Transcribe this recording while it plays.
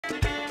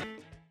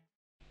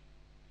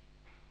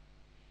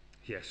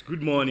Yes,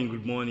 good morning,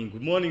 good morning,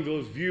 good morning,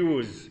 those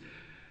viewers.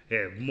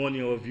 Yeah, good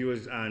morning, our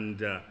viewers, and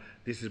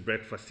this is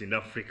Breakfast in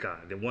Africa,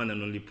 the one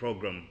and only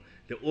program,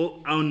 the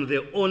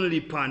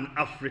only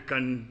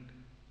pan-African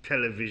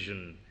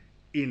television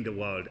in the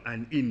world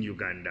and in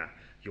Uganda.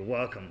 You're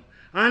welcome.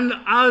 And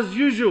as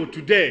usual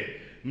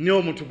today,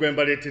 Nyomo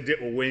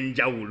Tugwembaletede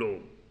Owenjawulo,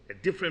 a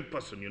different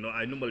person,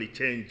 I normally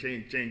change.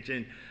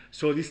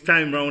 So this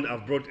time round,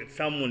 I've brought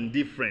someone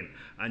different,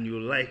 and you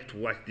like to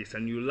watch this,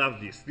 and you love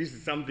this. This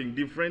is something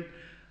different.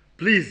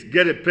 Please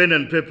get a pen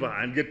and paper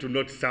and get to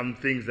note some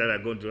things that are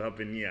going to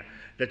happen here,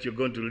 that you're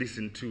going to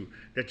listen to,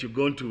 that you're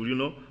going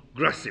to,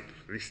 grasp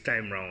this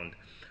time round.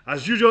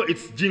 As usual,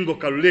 it's Jingo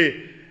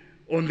Kalule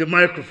on the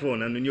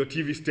microphone and on your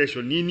TV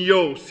station in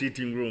your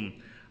sitting room,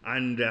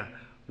 and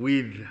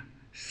with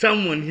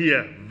someone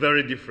here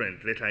very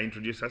different. Let her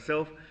introduce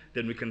herself,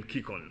 then we can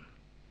kick on.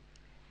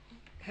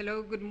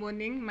 Hello, good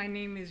morning. My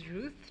name is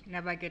Ruth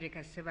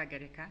Nabagereka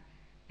Sebagereka,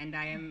 and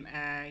I am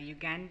a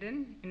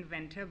Ugandan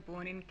inventor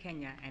born in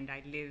Kenya, and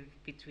I live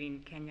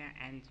between Kenya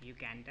and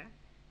Uganda,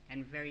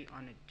 and very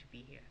honored to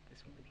be here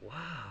this morning.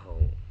 Wow,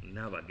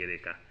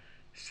 Nabagereka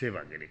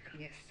Sebagereka.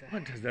 Yes, sir.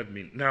 What does that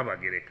mean?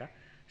 Nabagereka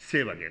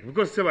Sebagereka.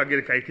 Because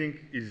Sebagereka, I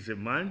think, is a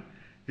man,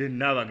 then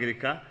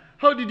Nabagereka.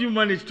 How did you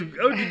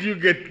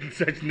get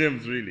such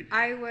names, really?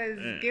 I was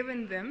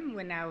given them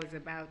when I was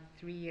about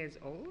 3 years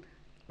old.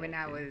 When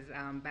I was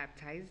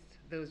baptized,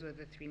 those were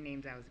the three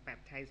names I was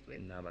baptized with.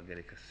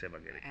 Nabagereka,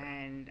 Sebagereka.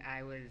 And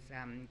I was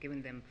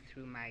given them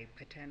through my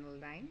paternal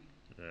line.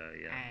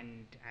 Yeah.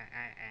 And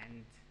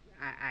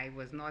I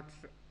was not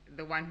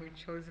the one who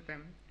chose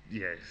them.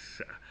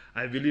 Yes.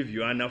 I believe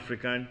you are an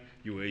African,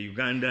 you were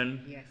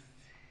Ugandan. Yes.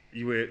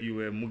 You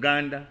were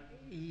Muganda.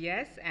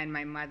 Yes, and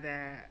my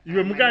mother... You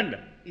were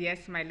Muganda?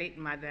 Yes, my late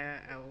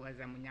mother was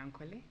a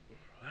Munyankole.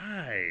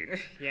 Right.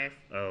 Yes.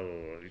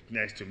 Oh, it's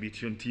nice to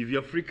meet you on TV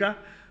Africa.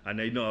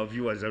 And I know our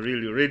viewers are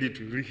really ready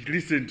to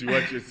listen to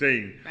what you're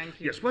saying. Thank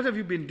you. Yes, what have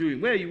you been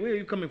doing? Where are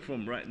you coming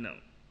from right now?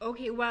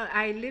 Okay, well,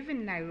 I live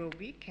in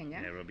Nairobi,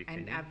 Kenya. Nairobi,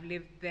 and Kenya. I've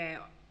lived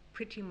there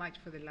pretty much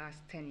for the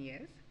last 10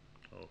 years.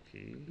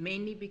 Okay.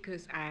 Mainly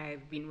because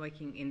I've been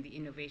working in the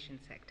innovation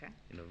sector.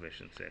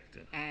 Innovation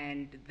sector.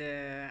 And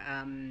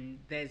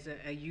there's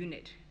a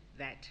unit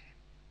that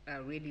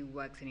really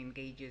works and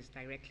engages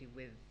directly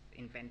with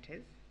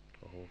inventors.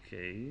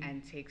 Okay.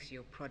 And takes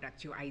your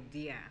product, your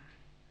idea,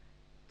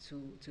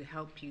 to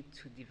help you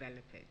to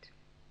develop it.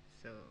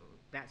 So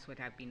that's what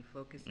I've been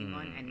focusing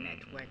on, and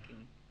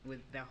networking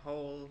with the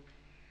whole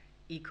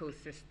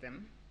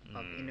ecosystem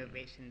of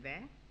innovation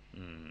there,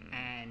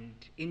 and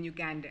in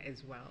Uganda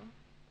as well,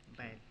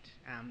 but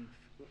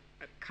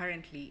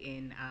currently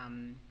in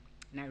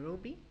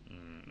Nairobi.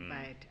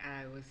 But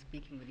I was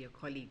speaking with your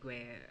colleague,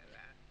 we're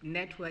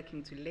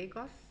networking to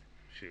Lagos.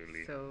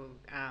 Surely. So,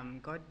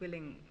 God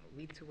willing,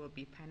 we too will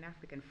be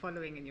Pan-African,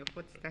 following in your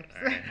footsteps.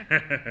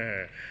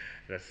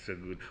 That's so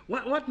good.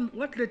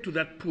 What led to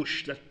that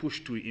push to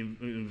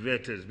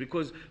inverters?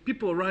 Because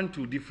people run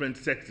to different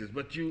sectors,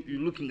 but you're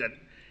looking at,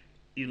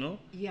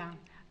 Yeah.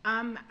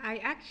 I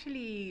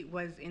actually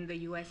was in the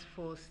US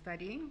for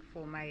studying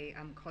for my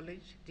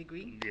college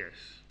degree.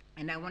 Yes.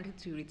 And I wanted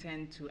to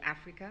return to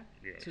Africa.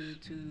 Yes. To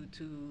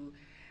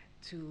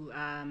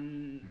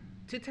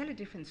tell a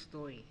different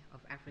story of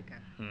Africa.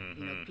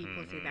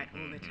 People say that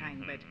all the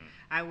time, but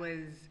I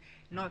was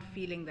not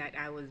feeling that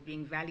I was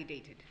being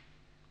validated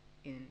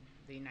in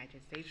the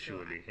United States.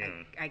 Surely,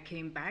 so I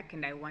came back,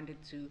 and I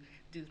wanted to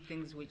do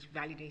things which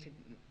validated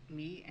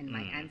me and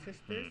my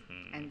ancestors,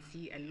 and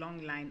see a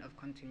long line of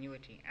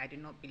continuity. I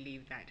did not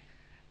believe that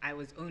I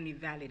was only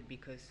valid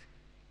because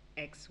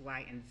X,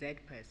 Y, and Z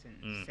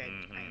person said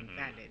I am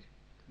valid,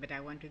 but I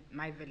wanted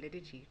my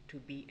validity to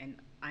be an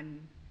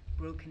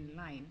unbroken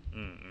line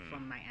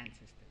from my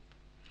ancestors.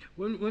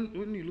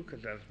 When you look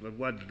at that, the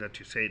word that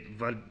you said,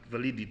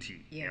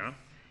 validity, Yes.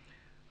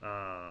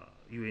 yeah?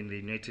 You in the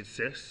United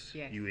States,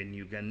 Yes. you in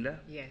Uganda.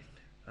 Yes.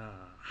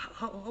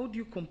 How do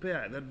you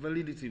compare that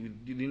validity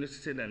with the United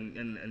States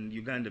and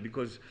Uganda?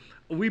 Because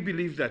we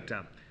believe that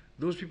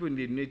those people in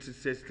the United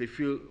States, they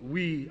feel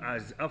we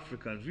as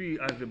Africans, we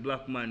as the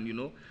black man,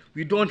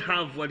 we don't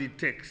have what it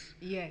takes.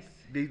 Yes.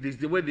 There's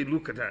the way they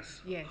look at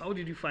us. Yes. How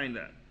did you find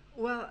that?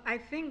 Well, I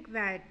think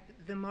that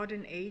the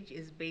modern age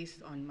is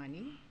based on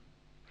money.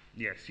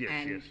 Yes.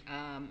 And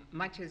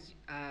much as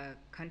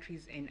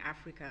countries in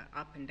Africa,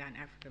 up and down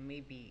Africa,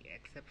 maybe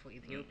except for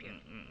Ethiopia,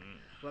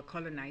 were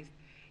colonized,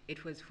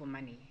 it was for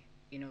money.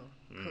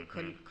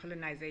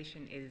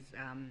 Colonization is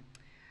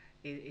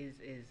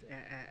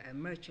a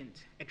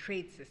merchant, a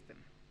trade system.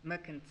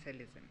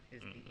 Mercantilism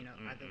is the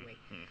other way.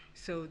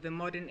 So the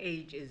modern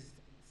age is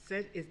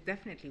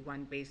definitely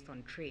one based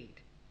on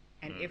trade.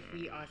 And if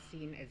we are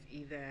seen as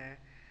either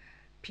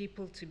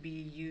people to be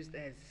used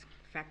as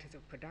factors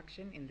of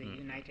production in the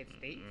United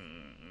States,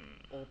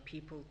 or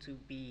people to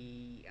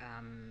be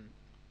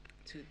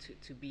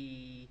to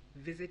be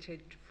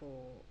visited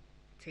for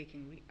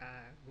taking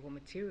raw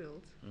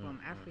materials from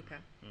Africa,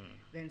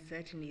 then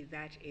certainly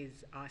that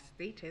is our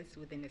status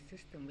within a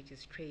system which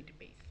is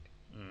trade-based.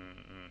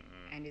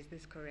 And is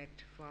this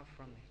correct? Far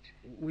from it.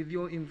 With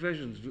your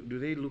inversions, do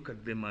they look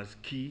at them as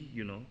key,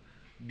 you know?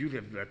 Do you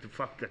have that, the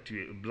fact that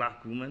you're a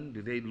black woman,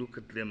 do they look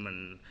at them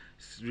and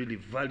really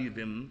value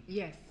them?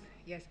 Yes,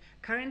 yes.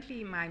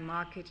 Currently, my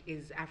market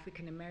is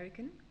African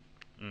American,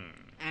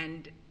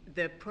 and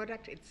the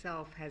product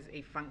itself has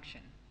a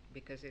function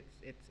because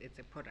it's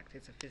a product,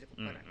 it's a physical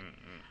product.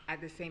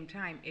 At the same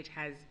time, it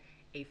has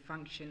a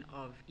function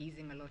of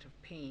easing a lot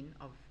of pain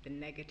of the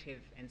negative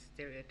and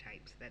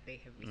stereotypes that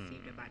they have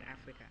received about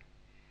Africa,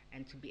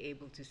 and to be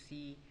able to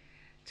see,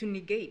 to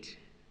negate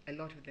a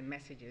lot of the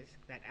messages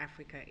that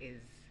Africa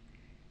is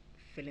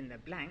fill in the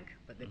blank,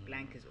 but the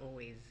blank is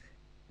always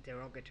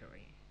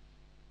derogatory,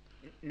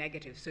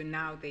 negative. So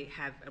now they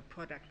have a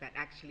product that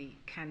actually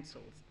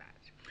cancels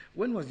that.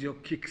 When was your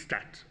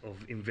kickstart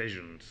of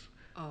Inventions?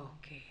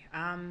 Okay.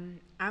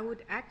 I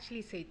would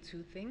actually say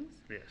two things.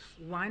 Yes.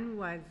 One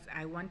was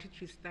I wanted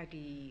to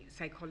study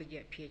psychology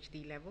at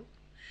PhD level.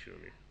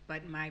 Surely.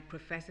 But my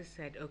professor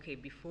said, okay,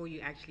 before you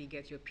actually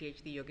get your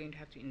PhD, you're going to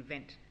have to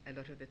invent a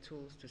lot of the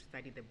tools to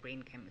study the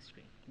brain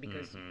chemistry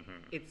because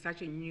it's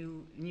such a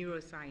new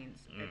neuroscience,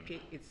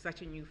 it's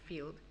such a new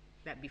field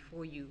that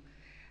before you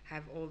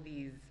have all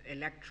these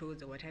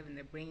electrodes or whatever in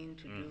the brain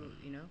to do,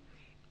 you know,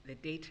 the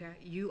data,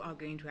 you are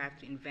going to have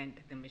to invent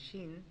the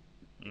machine,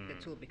 the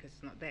tool, because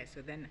it's not there.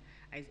 So then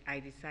I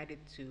decided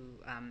to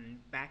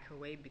back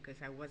away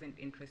because I wasn't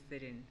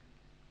interested in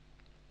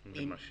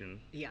the machine.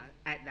 Yeah,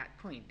 at that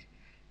point.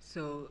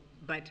 So,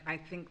 but I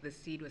think the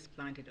seed was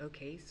planted,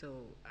 okay,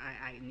 so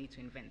I need to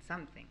invent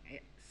something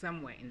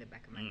somewhere in the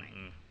back of my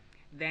mind.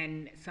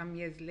 Then some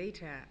years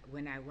later,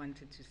 when I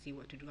wanted to see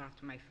what to do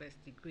after my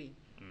first degree,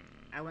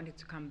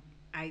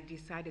 I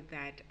decided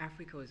that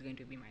Africa was going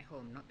to be my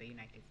home, not the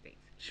United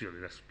States. Surely,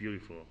 that's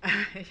beautiful.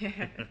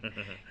 Yeah,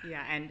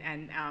 yeah,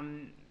 and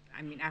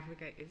I mean,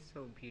 Africa is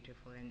so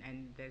beautiful,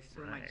 and there's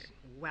so much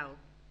wealth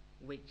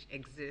which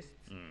exists.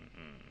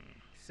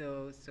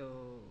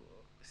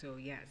 So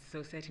yes,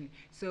 so certainly.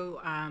 So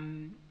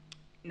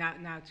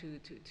now to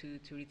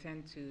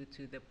return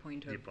to the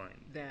point of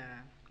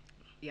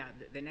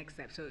the next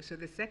step. So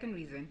the second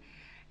reason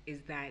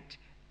is that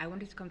I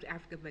wanted to come to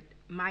Africa, but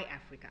my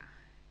Africa,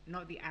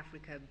 not the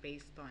Africa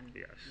based on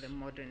the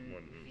modern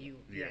view.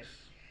 Yes.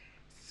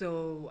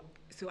 So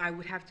I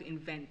would have to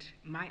invent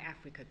my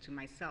Africa to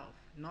myself,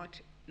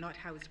 not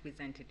how it's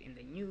presented in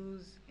the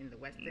news, in the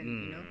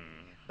Western, you know,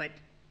 but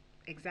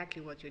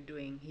exactly what you're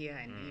doing here,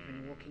 and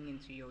even walking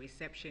into your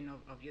reception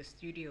of your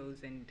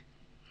studios and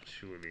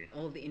surely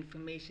all the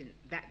information.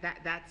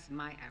 That's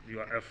my Africa.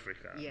 Your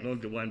Africa, yes.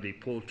 Not the one they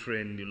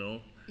portray, you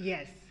know.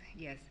 Yes,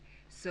 yes.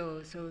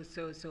 So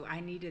I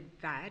needed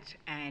that,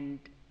 and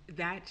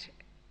that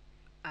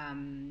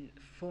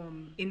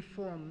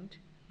informed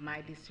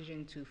my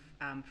decision to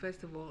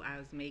first of all, I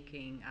was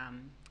making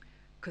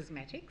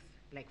cosmetics,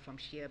 like from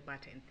shea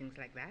butter and things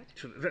like that.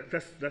 So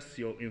that's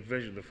your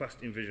invention, the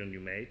first invention you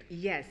made?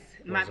 Yes.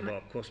 Was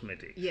about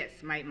cosmetics?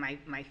 Yes,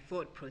 my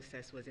thought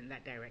process was in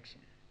that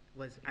direction.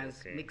 I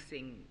was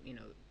mixing, you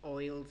know,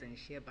 oils and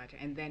shea butter.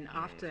 And then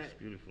after... That's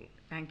beautiful.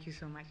 Thank you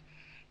so much.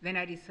 Then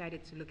I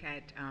decided to look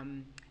at...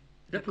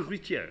 that was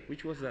which year?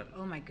 Which was that?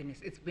 Oh my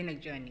goodness, it's been a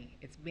journey.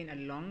 It's been a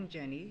long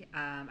journey.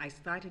 I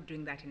started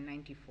doing that in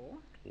 '94.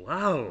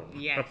 Wow.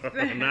 Yes.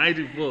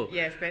 94.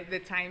 Yes, the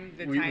time.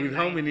 With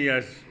how many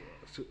years?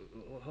 So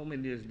how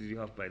many years did you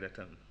have by that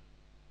time?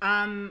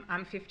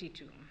 I'm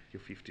 52.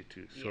 You're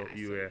 52. So yeah,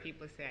 you so were.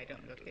 People say I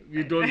don't look it.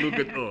 You don't look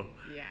at all.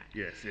 Yeah.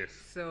 Yes.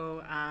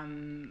 So,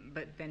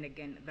 but then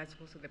again, that's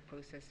also the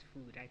processed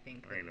food. I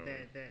think I know.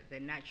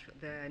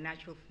 the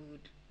natural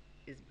food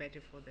is better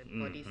for the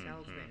body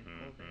cells than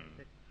all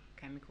the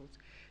chemicals.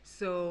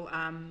 So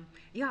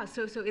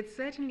so it's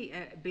certainly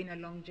been a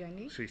long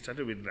journey. So you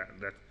started with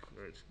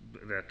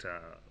that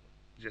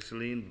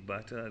Jocelyn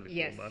butter,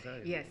 yes,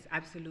 butter? Yes,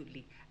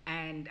 absolutely.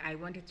 And I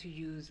wanted to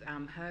use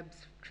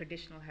herbs,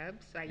 traditional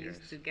herbs. So I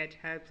used to get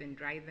herbs and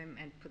dry them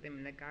and put them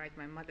in the garage.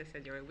 My mother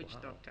said, "You're a witch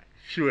doctor."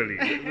 Surely,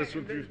 that's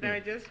what they were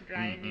just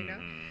drying, you know.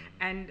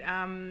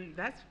 And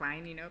that's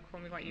fine, you know.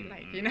 Call me what you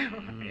like, you know.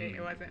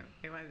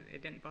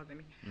 It didn't bother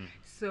me.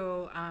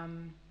 So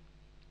and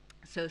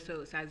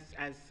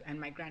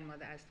my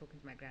grandmother, I was talking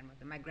to my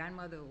grandmother. My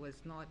grandmother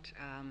was not.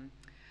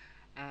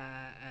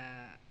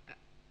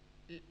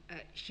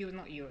 She was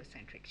not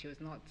Eurocentric. She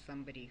was not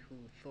somebody who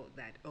thought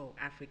that, oh,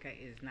 Africa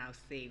is now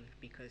saved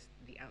because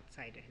the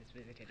outsider has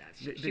visited us.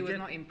 She was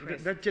not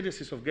impressed. That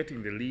genesis of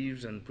getting the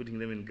leaves and putting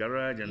them in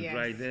garage and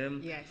dry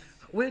them. Yes.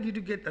 Where did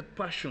you get that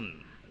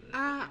passion?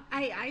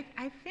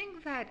 I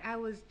think that I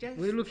was just...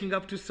 Were you looking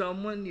up to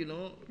someone, you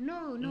know?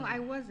 No, I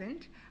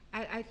wasn't.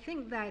 I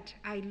think that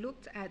I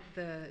looked at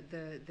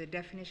the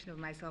definition of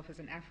myself as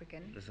an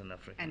African. As an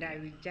African. And I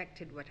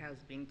rejected what I was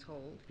being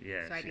told.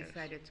 Yes, so I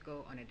decided to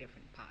go on a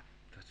different path.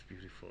 That's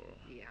beautiful.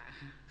 Yeah.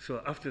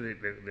 So after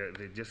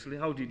the Jocelyn,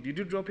 how did you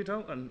drop it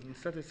out and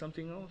started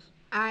something else?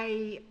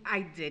 I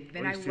did.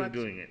 Then I still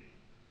doing it?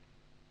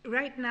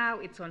 Right now,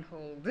 it's on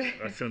hold.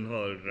 That's on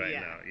hold right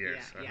Yeah, now.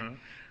 Yes. yeah, yeah.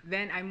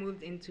 Then I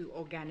moved into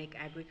organic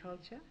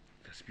agriculture.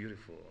 That's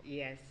beautiful.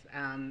 Yes,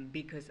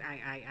 because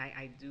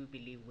I do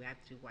believe we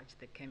have to watch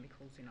the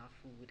chemicals in our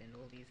food and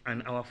all these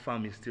And things. our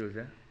farm is still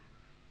there?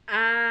 No,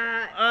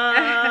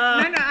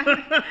 no,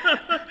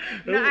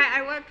 no. Oh,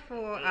 I worked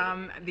for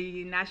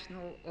the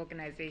national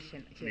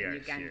organization here in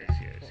yes, Uganda yes,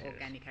 yes, for yes.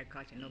 organic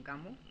agriculture,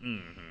 Nogamo.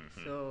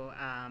 Mm-hmm. So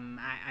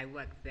I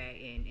worked there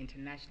in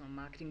international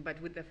marketing,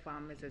 but with the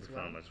farmers as The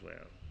well. farm as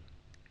well.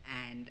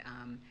 And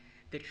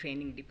the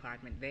training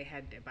department. They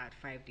had about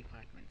 5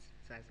 departments.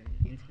 So as in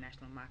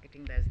international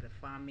marketing, there's the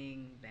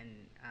farming,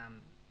 then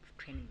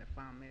training the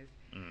farmers.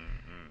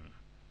 Mm-hmm.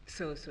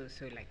 So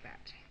like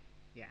that.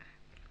 Yeah.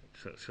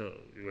 So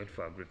you went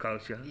for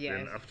agriculture, then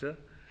Yes. after?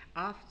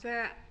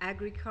 After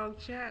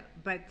agriculture,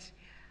 but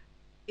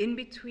in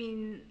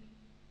between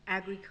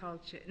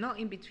agriculture, not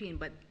in between,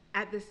 but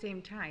at the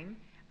same time,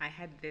 I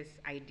had this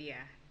idea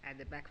at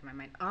the back of my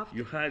mind. After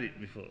You had it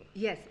before.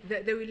 Yes,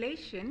 the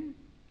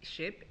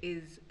relationship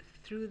is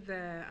through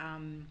the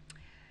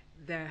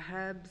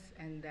herbs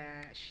and the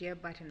shea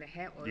butter and the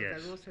hair oils. I Yes.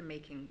 was also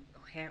making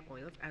hair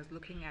oils. I was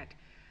looking at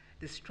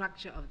the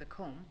structure of the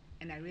comb,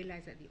 and I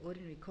realized that the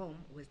ordinary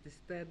comb was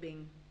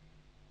disturbing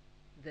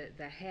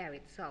the hair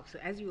itself. So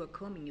as you were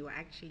combing, you were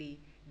actually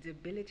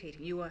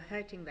debilitating. You were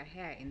hurting the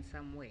hair in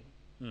some way.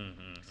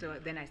 Mm-hmm. So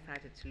then I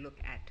started to look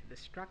at the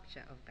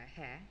structure of the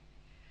hair,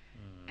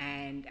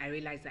 and I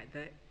realized that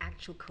the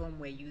actual comb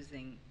we're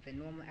using, the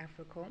normal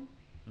Afro comb,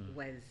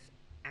 was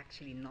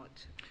actually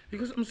not.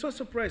 Because I'm so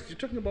surprised. You're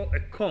talking about a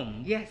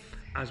comb. Yes.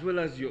 As well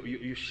as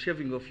you're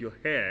shaving off your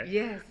hair.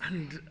 Yes.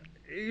 And,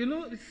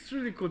 it's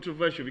really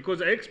controversial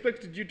because I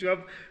expected you to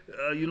have,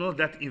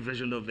 that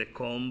inversion of the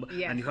comb.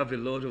 Yes. And you have a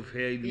lot of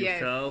hair in Yes,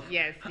 yourself.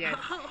 yes, yes.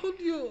 How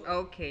do you...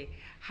 Okay.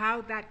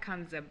 How that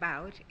comes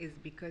about is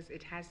because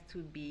it has to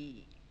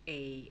be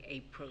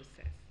a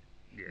process.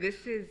 Yes.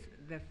 This is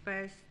the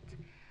first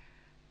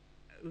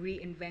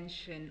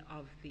reinvention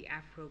of the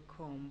Afro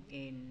comb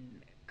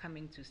in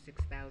coming to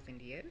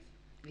 6,000 years.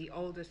 The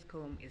oldest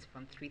comb is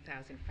from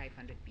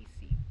 3,500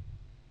 BC.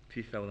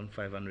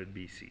 3,500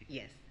 BC.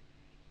 Yes.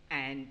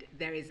 And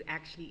there is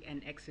actually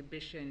an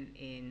exhibition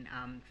in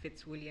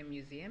Fitzwilliam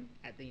Museum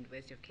at the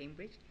University of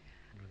Cambridge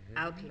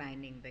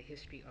outlining the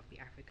history of the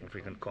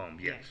African comb,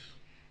 yes.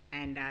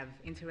 And I've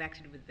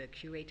interacted with the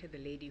curator, the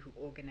lady who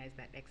organized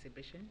that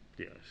exhibition.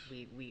 Yes.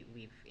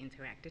 We've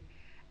interacted.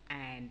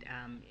 And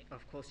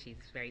of course, she's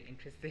very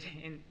interested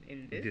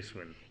in this. This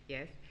one.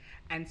 Yes.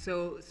 And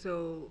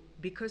so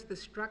because the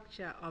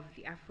structure of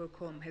the Afro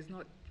comb has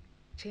not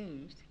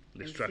changed.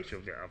 The structure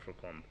of the Afro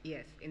comb.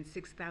 Yes, in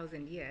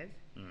 6,000 years.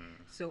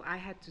 So I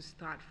had to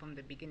start from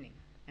the beginning.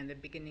 And the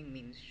beginning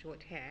means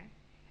short hair,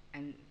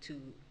 and to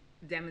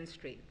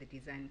demonstrate the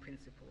design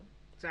principle.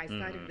 So I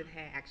started with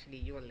hair actually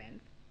your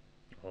length.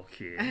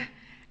 Okay.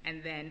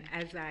 And then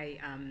as I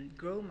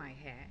grow my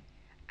hair,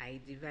 I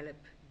develop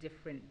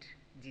different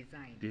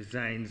designs.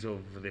 Designs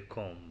of the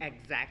comb.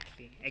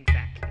 Exactly.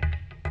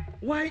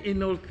 Why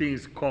in all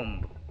things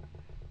comb?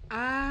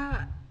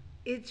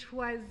 It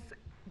was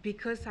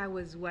because I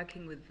was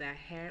working with the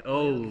hair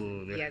Oh,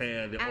 oils. the Yes.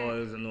 hair, the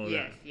oils and all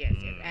yes, that. Yes.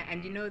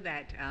 And you know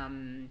that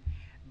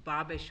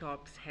barber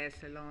shops, hair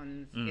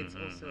salons, it's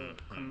also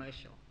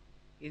commercial.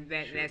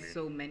 There's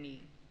so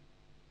many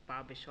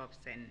barber shops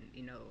and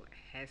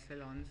hair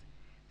salons,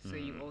 so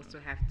you also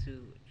have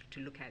to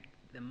look at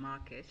the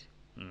market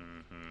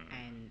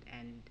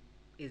and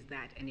is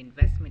that an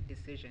investment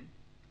decision?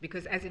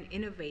 Because as an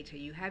innovator,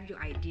 you have your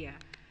idea,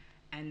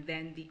 and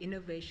then the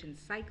innovation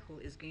cycle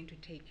is going to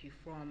take you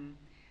from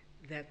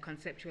the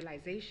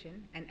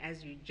conceptualization, and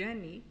as you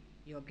journey,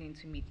 you're going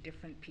to meet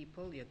different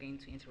people, you're going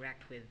to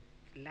interact with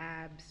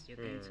labs, you're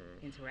going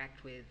to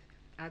interact with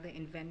other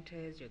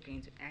inventors, you're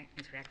going to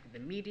interact with the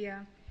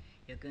media,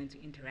 you're going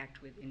to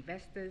interact with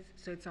investors.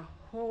 So it's a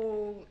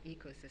whole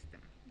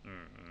ecosystem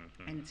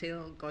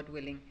until, God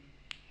willing,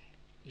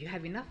 you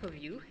have enough of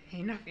you,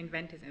 enough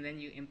inventors, and then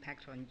you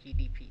impact on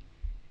GDP.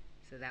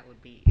 So that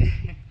would be...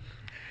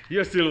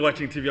 You're still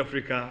watching TV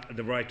Africa,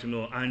 The Right to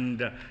Know,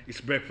 and it's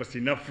Breakfast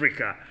in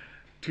Africa.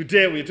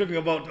 Today we're talking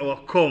about our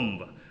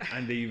comb,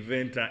 and the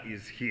inventor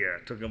is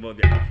here, talking about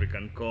the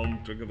African comb,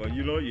 talking about,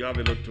 you have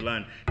a lot to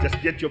learn.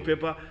 Just get your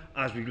paper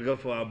as we go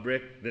for our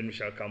break, then we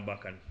shall come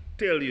back and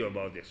tell you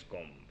about this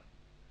comb.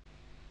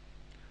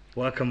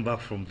 Welcome back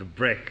from the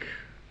break.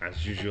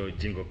 As usual,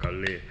 Jingo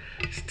Kale,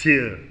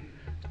 still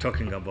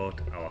talking about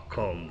our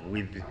comb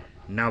with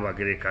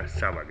Nabagereka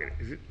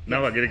Sabagereka. Is it? Yes.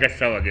 Nabagereka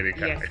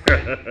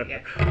Sabagereka.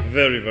 Yes.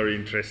 Very, very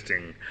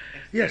interesting.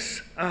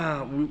 Yes,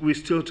 we're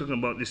still talking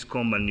about this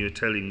comb, and you're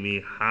telling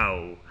me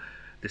how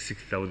the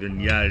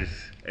 6,000 years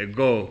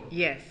ago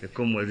the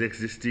comb was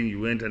existing. You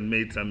went and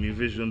made some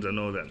inventions and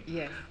all that.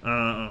 Yes.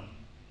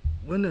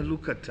 When I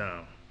look at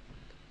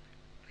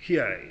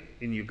here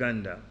in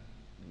Uganda,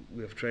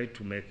 we have tried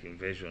to make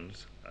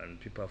inventions, and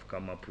people have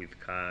come up with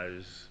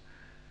cars,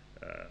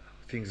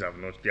 things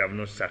they have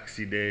not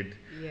succeeded.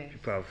 Yes.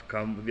 People have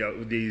come.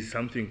 There is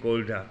something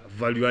called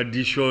value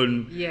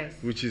addition, Yes.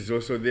 which is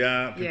also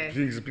there.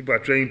 Yes. People are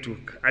trying to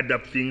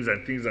adapt things,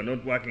 and things are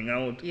not working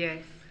out.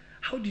 Yes.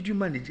 How did you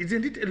manage?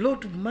 Isn't it a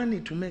lot of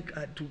money to make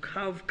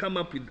come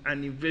up with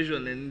an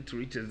invention and to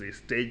reach a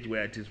stage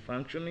where it is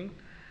functioning?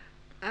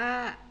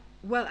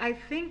 Well, I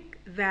think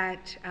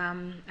that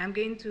I'm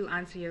going to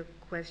answer your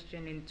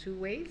question in two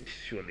ways.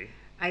 Surely.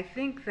 I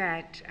think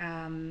that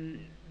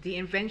the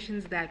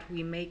inventions that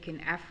we make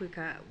in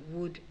Africa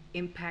would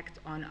impact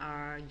on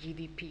our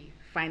GDP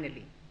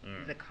finally.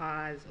 The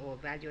cars or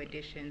value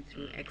addition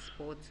through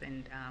exports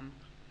and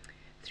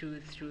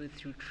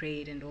through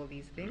trade and all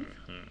these things.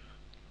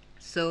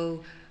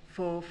 So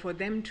for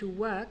them to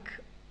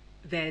work,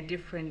 there are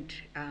different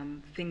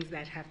things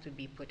that have to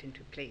be put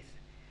into place.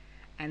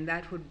 And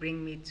that would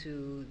bring me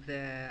to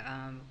the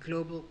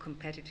Global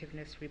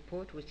Competitiveness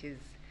Report, which is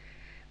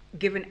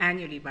given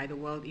annually by the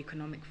World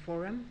Economic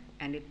Forum,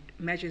 and it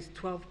measures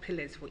 12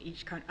 pillars for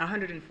each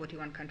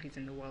 141 countries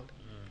in the world.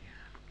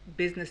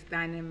 Business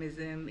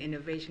dynamism,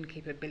 innovation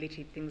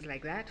capability, things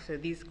like that. So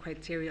these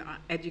criteria are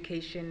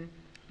education,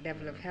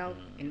 level of health.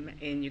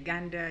 In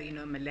Uganda,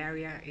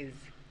 malaria is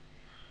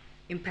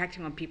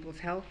impacting on people's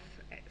health,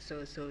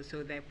 so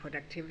their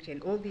productivity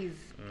and all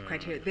these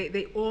criteria,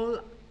 they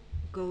all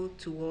go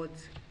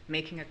towards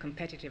making a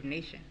competitive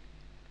nation.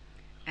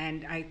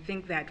 And I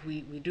think that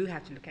we do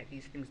have to look at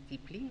these things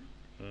deeply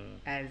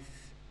as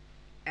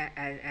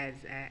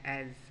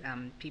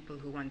people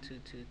who want to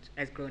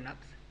as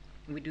grown-ups.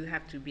 We do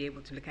have to be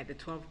able to look at the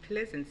 12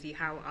 pillars and see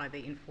how are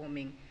they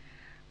informing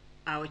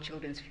our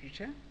children's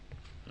future.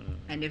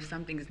 And if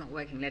something is not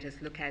working, let us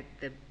look at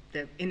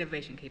the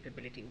innovation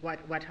capability.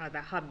 What are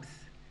the hubs?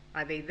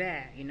 Are they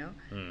there,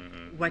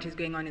 What is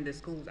going on in the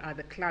schools? Are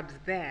the clubs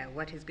there?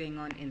 What is going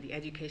on in the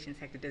education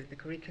sector? Does the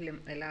curriculum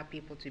allow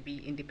people to be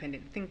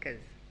independent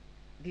thinkers?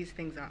 These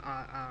things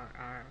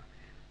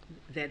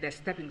they're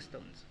stepping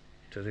stones.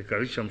 So the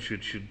curriculum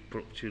should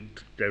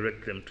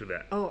direct them to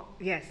that. Oh,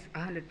 yes,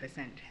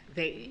 100%.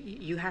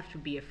 You have to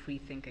be a free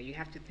thinker. You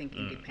have to think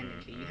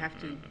independently. You have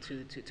to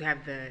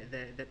have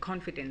the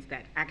confidence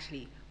that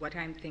actually what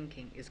I'm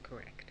thinking is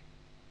correct.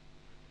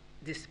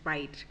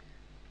 Despite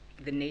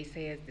the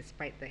naysayers,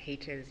 despite the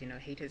haters,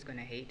 haters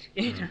gonna hate.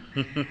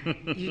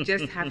 You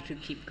just have to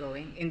keep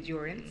going.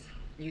 Endurance.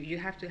 You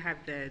have to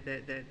have the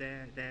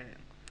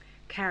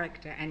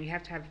character, and you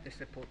have to have the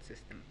support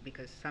system,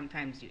 because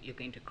sometimes you're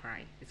going to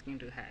cry. It's going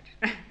to hurt.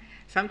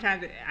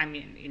 Sometimes,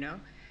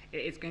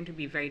 it's going to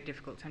be very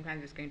difficult.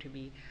 Sometimes it's going to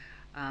be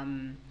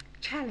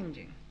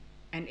challenging.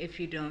 And if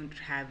you don't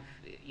have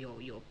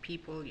your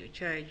people, your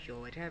church, your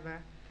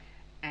whatever,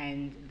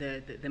 and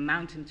the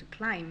mountain to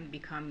climb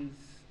becomes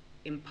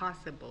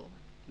impossible,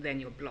 then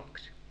you're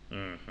blocked.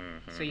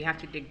 So you have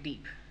to dig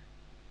deep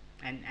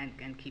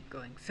and keep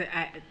going. So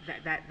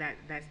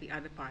that's the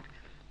other part.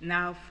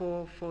 Now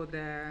for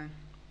there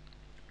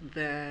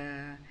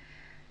are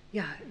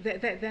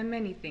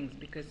many things,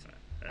 because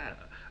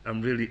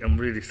I'm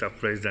really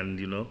surprised,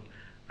 and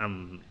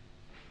I'm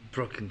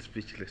broken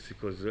speechless,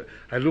 because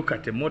I look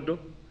at a model,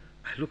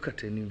 I look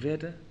at an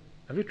inventor.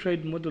 Have you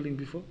tried modeling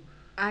before?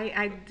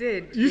 I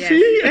did. You yes.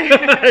 see?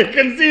 I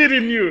can see it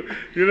in you,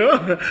 and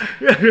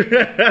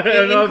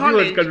our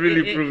viewers can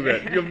really prove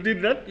that. You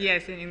did that?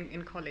 Yes,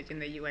 in college in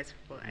the US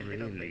for a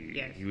little bit.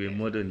 Yes. You were a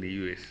model in the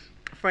US?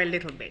 For a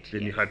little bit.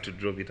 Then yes. you had to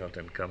drop it out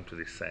and come to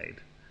this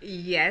side.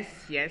 Yes.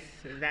 That's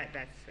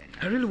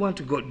I really want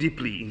to go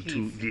deeply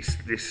into this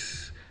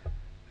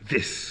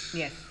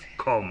yes.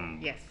 comb.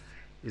 Yes.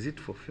 Is it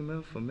for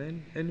female, for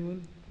men,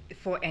 anyone?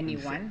 For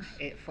anyone,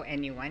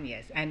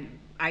 yes. And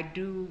I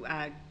do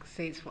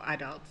say it's for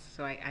adults,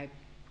 so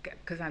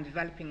because I'm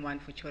developing one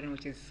for children,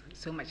 which is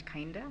so much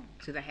kinder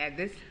to the hair.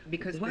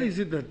 Why is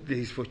it that there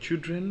is for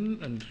children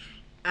and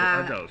for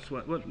adults?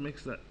 What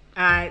makes that?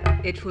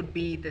 It would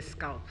be the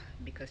scalp,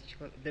 because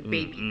the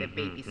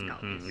baby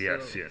scalp.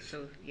 Yes.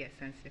 So yes,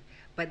 sensitive.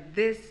 But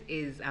this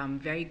is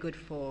very good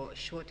for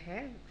short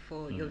hair.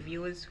 For your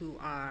viewers who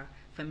are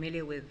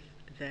familiar with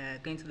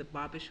going to the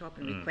barber shop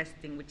and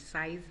requesting which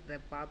size the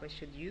barber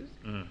should use,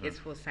 it's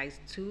for size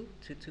 2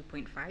 to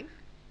 2.5.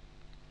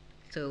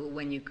 So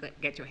when you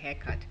get your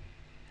haircut,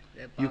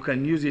 you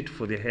can use it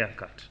for the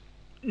haircut.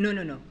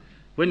 No.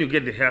 When you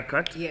get the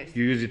haircut, yes,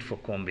 you use it for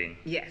combing.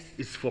 Yes.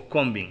 It's for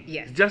combing.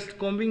 Yes. Just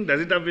combing? Does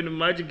it have any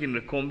magic in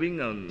the combing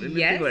and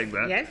anything like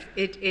that? Yes.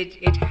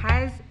 It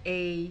has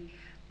a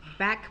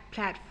back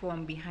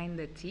platform behind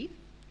the teeth.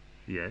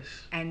 Yes.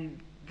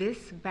 And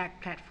this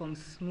back platform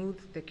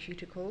smooths the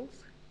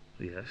cuticles.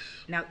 Yes.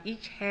 Now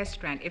each hair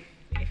strand, if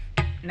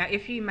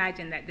you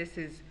imagine that this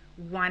is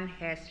one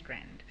hair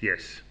strand.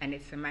 Yes. And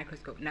it's a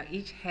microscope. Now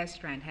each hair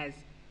strand has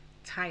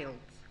tiles,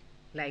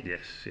 like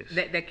yes.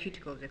 The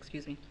cuticles,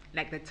 excuse me,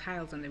 like the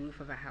tiles on the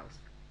roof of a house.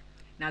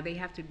 Now they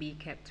have to be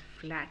kept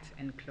flat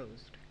and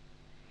closed.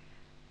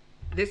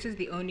 This is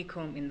the only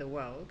comb in the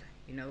world,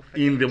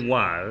 in the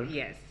world?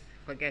 Yes.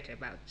 Forget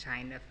about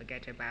China,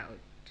 forget about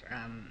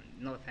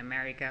North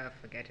America,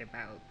 forget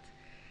about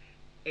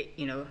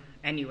you know,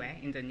 anywhere,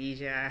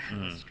 Indonesia,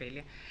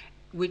 Australia,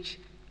 which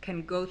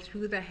can go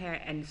through the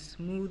hair and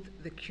smooth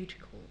the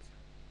cuticles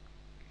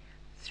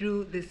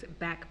through this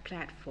back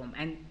platform.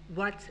 And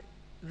what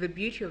the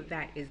beauty of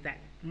that is that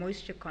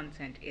moisture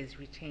content is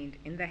retained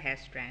in the hair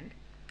strand.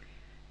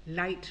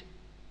 Light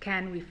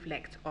can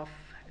reflect off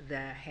the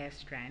hair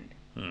strand.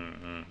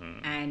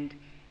 And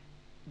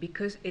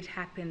because it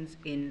happens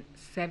in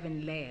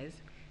 7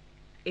 layers,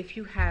 if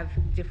you have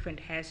different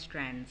hair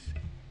strands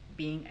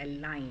being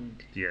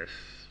aligned, Yes.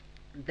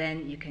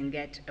 then you can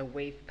get a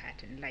wave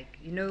pattern, like,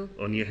 you know,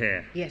 On your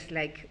hair. yes,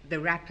 like the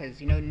rappers,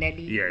 you know,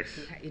 Nelly. Yes.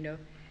 You know,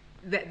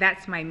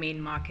 that's my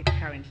main market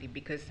currently,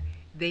 because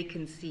they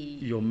can see.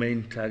 Your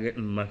main target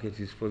market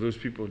is for those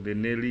people, the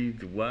Nelly,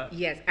 the what?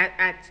 Yes,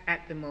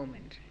 at the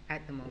moment.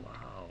 At the moment.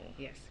 Wow.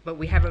 Yes, but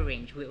we have a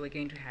range. We're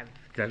going to have.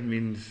 That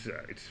means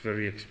it's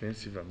very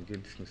expensive. I'm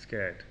getting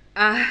scared.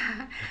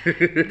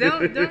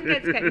 Don't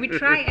get scared. We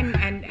try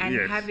and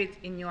Yes. have it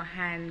in your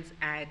hands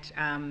at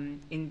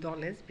in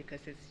dollars, because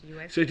it's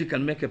US. So it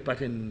can make a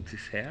pattern in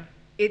this hair?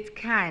 It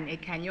can.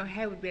 Your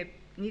hair would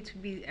need to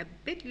be a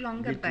bit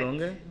longer,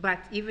 but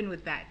even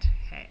with that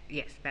hair,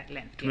 yes, that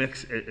length. It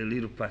makes a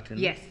little pattern?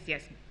 Yes, sir.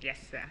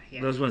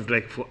 Yes. Those ones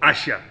like for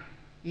Asha?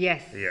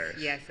 Yes,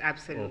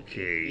 absolutely.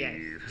 Okay,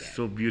 Yes.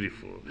 so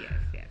beautiful.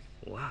 Yes.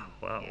 Wow.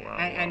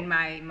 And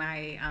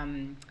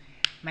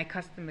my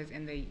customers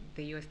in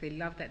the US, they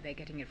love that they're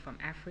getting it from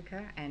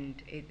Africa,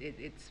 and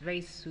it's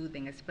very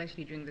soothing,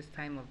 especially during this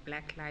time of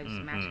Black Lives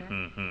Matter.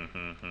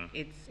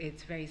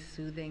 It's very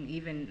soothing,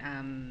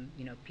 even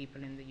you know,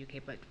 people in the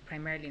UK, but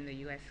primarily in the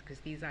US, because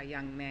these are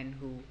young men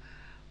who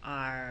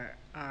are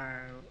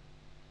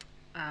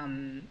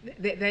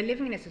they're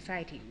living in a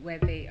society where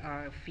they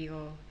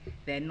feel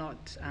they're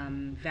not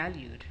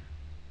valued.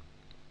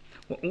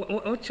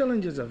 What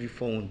challenges have you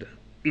found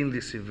in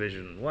this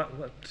invasion? What?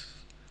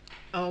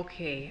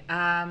 Okay,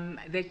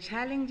 the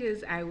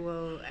challenges, I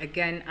will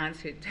again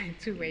answer it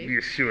 2 ways.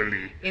 Yes,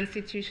 surely.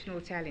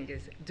 Institutional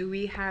challenges. Do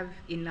we have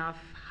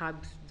enough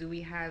hubs? Do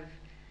we have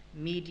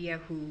media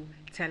who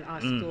tell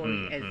our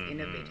story as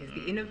innovators?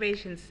 The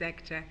innovation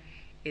sector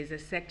is a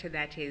sector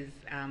that is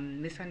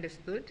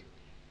misunderstood,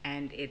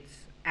 and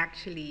it's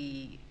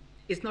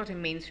not a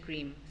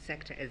mainstream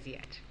sector as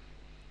yet.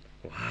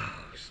 Wow,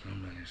 it's not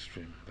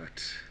mainstream,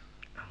 but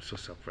I'm so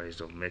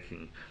surprised of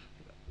making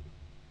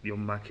your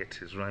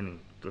market is running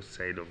the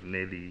side of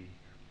Nelly,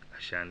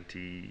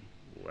 Ashanti,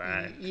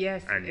 what?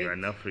 Yes, and you're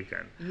an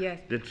African. Yes.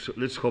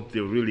 Let's hope they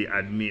really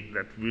admit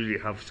that we really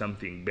have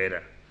something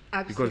better.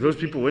 Absolutely. Because those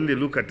people, when they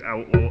look at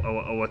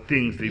our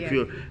things, they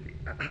feel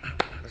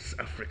that's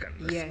African.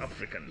 That's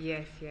African.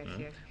 Yes.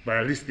 But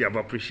at least they have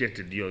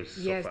appreciated yours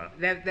so far.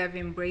 They've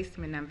embraced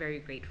me, and I'm very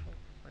grateful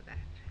for that.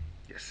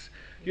 Yes.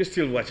 You're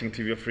still watching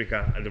TV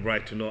Africa and the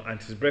Right to Know, and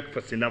it's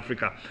Breakfast in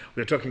Africa.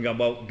 We're talking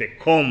about the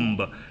comb,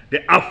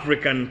 the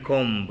African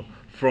comb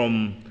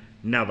from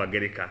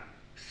Navagerika,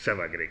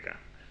 Savagerika.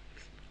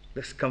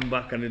 Let's come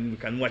back and then we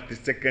can watch the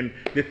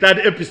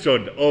 3rd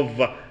episode of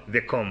The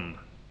Comb.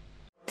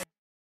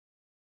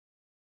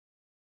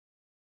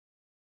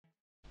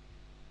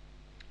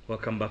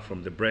 Welcome back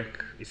from the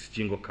break. It's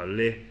Jingo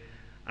Kale,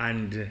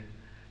 and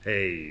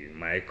hey,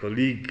 my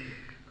colleague,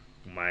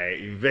 my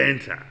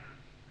inventor,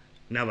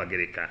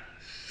 Navagerika,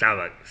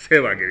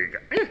 Savagerika.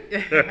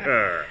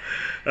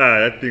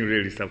 That thing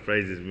really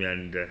surprises me,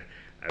 and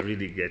I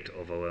really get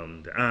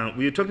overwhelmed.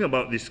 We are talking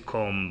about this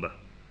comb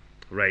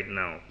right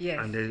now,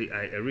 and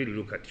I really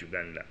look at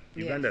Uganda.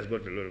 Uganda's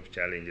got a lot of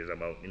challenges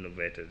about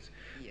innovators.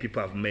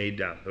 People have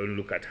made,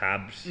 look at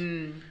hubs.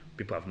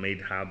 People have made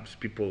hubs.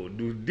 People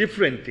do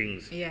different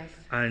things.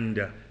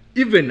 And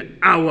even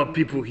our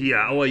people here,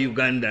 our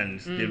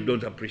Ugandans, they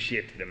don't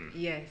appreciate them.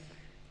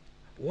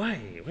 Why?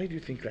 Why do you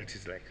think that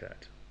is like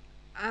that?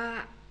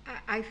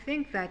 I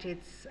think that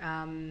it's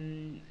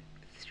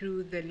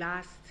through the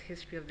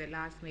history of the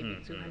last maybe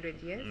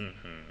 200 years,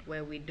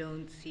 where we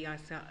don't see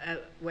ourselves,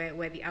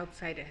 where the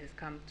outsider has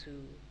come to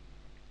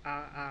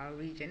our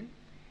region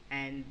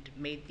and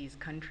made these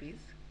countries,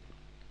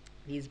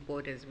 these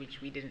borders which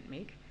we didn't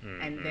make,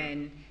 and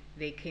then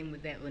they came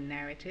with their own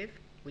narrative,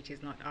 which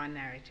is not our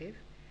narrative,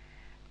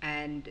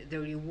 and the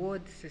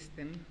reward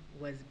system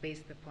was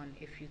based upon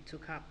if you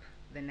took up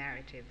the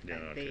narrative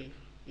that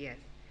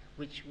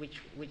which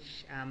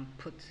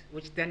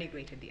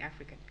denigrated the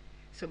African.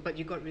 So, but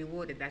you got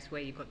rewarded. That's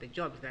where you got the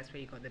jobs. That's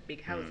where you got the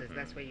big houses.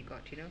 That's where you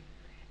got,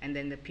 and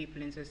then the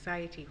people in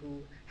society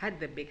who had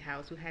the big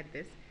house, who had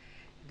this,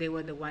 they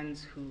were the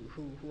ones who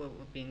were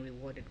being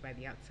rewarded by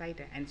the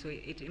outsider. And so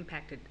it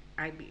impacted,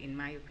 in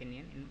my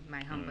opinion, in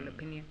my humble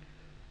opinion.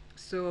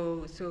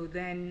 So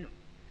then,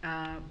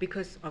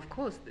 because of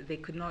course they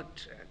could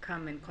not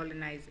come and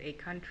colonize a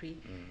country,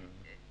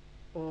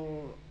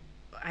 or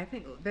I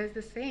think there's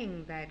the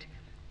saying that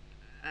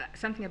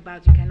something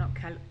about you cannot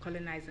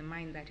colonize a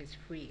mind that is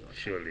free. Or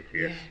surely,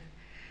 yes.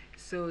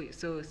 So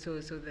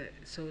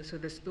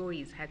the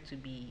stories had to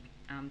be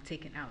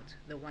taken out,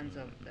 the ones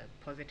of the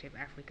positive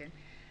African,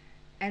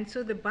 and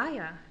so the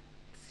buyer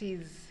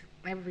sees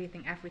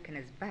everything African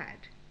as bad.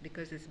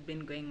 because it's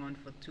been going on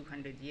for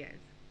 200 years.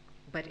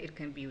 But it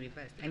can be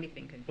reversed.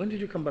 Anything can be. When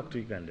did you come back to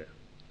Uganda?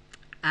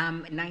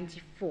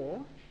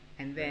 94,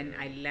 and then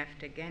I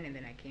left again, and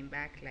then I came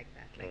back like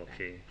that.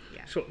 Okay.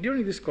 Yeah. So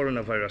during this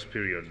coronavirus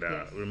period,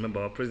 Yes. remember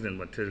our president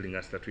was telling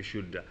us that we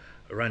should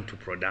run to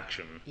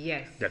production.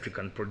 Yes. That we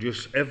can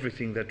produce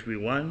everything that we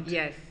want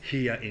Yes.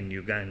 here in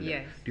Uganda.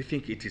 Yes. Do you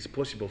think it is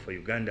possible for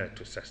Uganda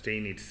to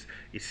sustain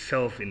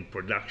itself in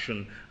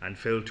production and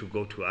fail to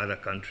go to other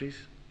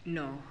countries?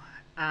 No.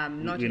 We're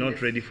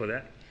not ready for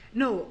that?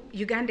 No,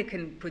 Uganda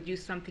can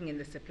produce something in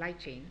the supply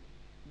chain,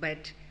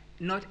 but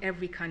not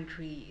every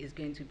country is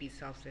going to be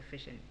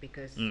self-sufficient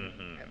because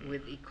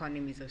with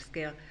economies of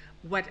scale,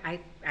 what I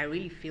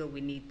really feel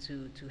we need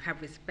to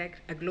have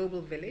respect, a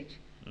global village,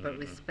 but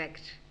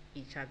respect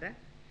each other.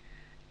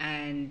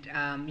 And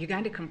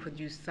Uganda can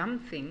produce some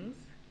things,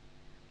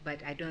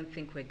 but I don't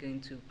think we're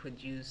going to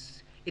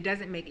produce, it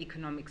doesn't make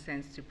economic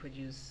sense to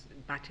produce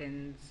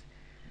buttons,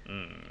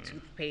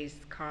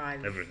 toothpaste,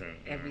 cars,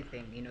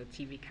 everything, you know,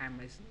 TV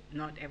cameras,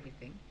 not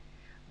everything.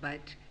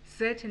 But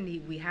certainly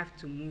we have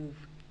to move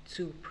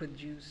to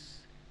produce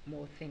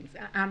more things.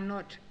 I'm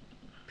not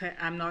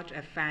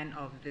a fan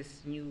of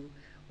this new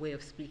way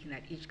of speaking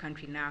that each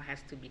country now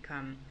has to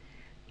become,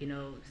 you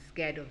know,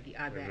 scared of the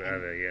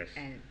other. Yes.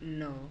 And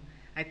no,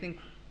 I think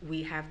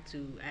we have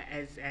to,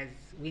 as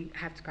we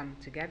have to come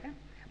together.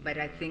 But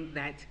I think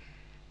that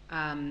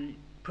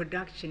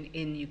production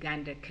in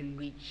Uganda can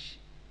reach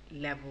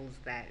levels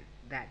that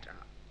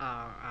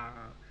are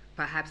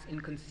perhaps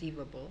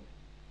inconceivable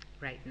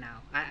right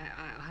now.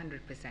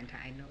 100%,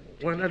 I know.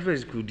 What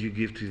advice could you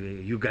give to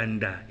the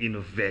Uganda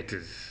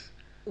innovators?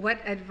 What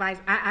advice?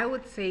 I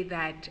would say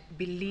that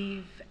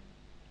believe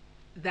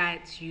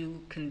that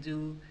you can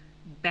do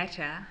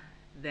better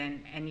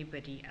than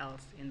anybody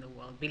else in the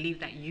world. Believe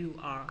that you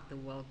are the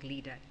world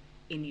leader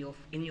in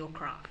your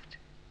craft.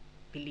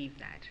 Believe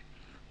that.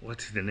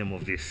 What's the name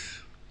of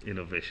this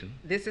innovation?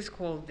 This is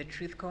called the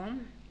Truth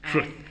Comb.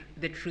 Truth. And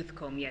the Truth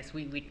Comb, yes.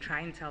 We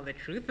try and tell the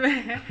truth.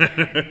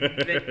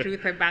 The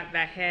truth about the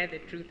hair, the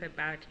truth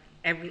about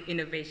every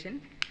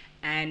innovation.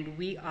 And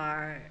we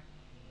are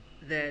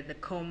the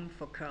comb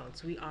for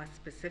curls. We are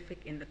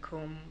specific in the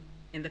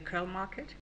curl market.